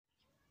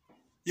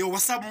Yo,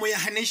 what's up, Moya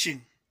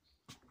Nation?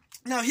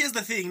 Now, here's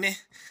the thing, ne?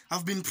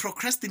 I've been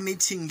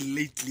procrastinating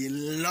lately. A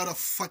lot of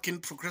fucking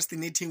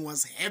procrastinating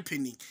was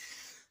happening.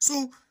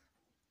 So,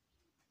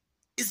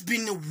 it's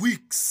been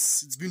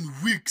weeks. It's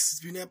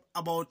been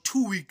about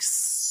 2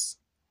 weeks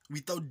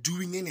without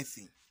doing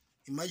anything.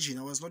 Imagine,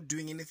 I was not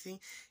doing anything.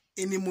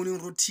 Any morning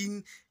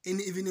routine,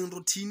 any evening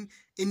routine,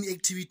 any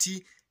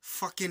activity,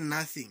 fucking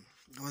nothing.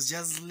 I was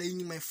just laying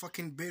in my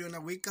fucking bed when I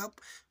wake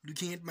up,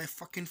 looking at my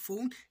fucking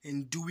phone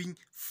and doing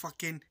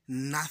fucking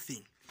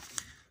nothing.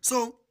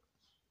 So,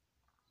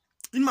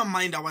 in my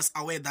mind, I was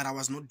aware that I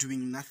was not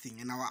doing nothing,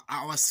 and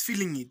I was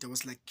feeling it. I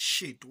was like,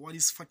 shit, what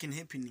is fucking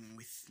happening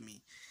with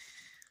me?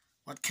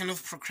 What kind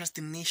of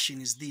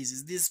procrastination is this?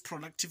 Is this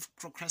productive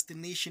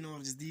procrastination,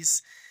 or is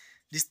this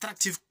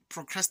destructive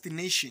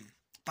procrastination?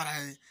 But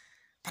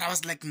I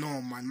was like, no,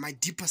 man. My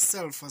deeper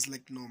self was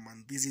like, no,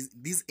 man.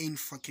 This ain't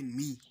fucking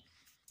me.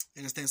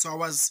 You understand? So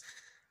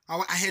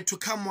I had to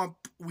come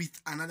up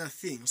with another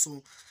thing.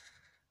 So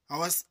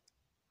I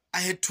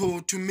had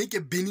to make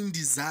a burning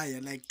desire,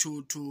 like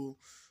to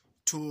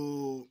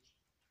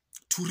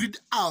read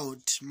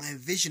out my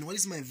vision. What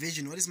is my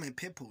vision? What is my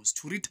purpose?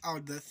 To read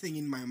out that thing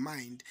in my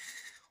mind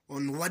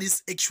on what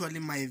is actually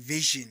my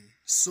vision.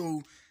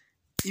 So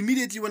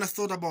immediately when I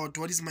thought about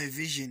what is my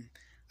vision,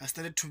 I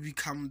started to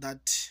become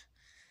that.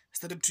 I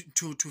started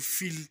to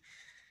feel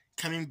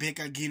coming back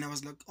again. I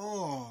was like,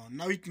 oh,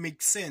 now it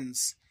makes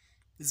sense.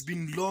 It's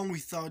been long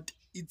without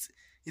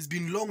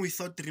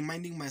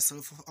reminding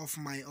myself of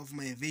my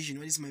vision.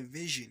 What is my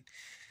vision?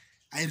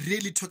 I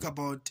really talk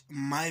about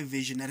my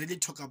vision. I really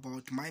talk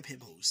about my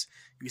purpose.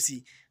 You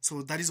see,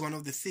 so that is one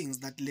of the things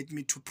that led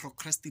me to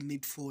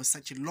procrastinate for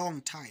such a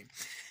long time.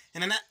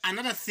 And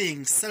another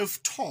thing,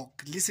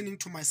 self-talk. Listening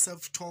to my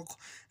self-talk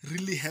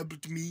really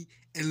helped me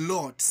a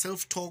lot.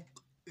 Self-talk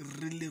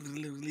really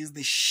is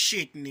the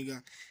shit,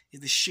 nigga.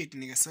 It's the shit,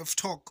 nigga.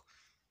 Self-talk.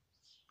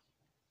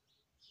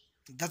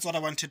 That's what I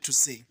wanted to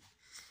say.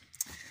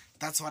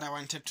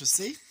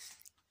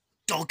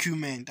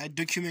 Document. I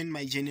document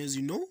my journey, as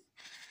you know.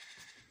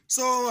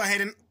 So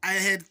I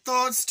had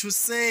thoughts to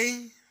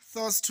say.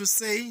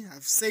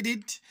 I've said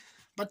it.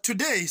 But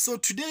today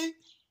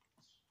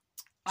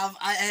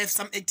I have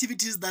some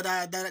activities that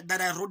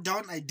I wrote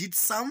down. I did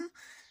some.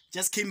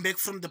 Just came back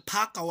from the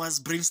park. I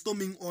was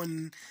brainstorming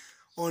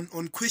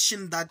on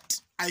question that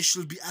I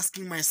should be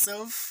asking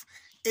myself.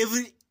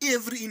 Every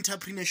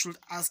entrepreneur should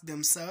ask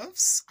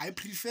themselves. I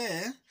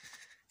prefer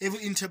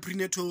every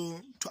entrepreneur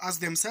to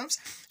ask themselves.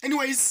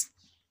 Anyways,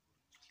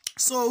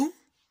 so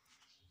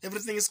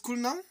everything is cool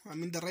now.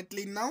 I'm in the right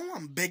lane now.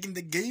 I'm back in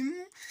the game.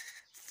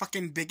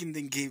 Fucking back in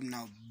the game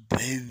now,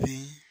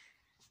 baby.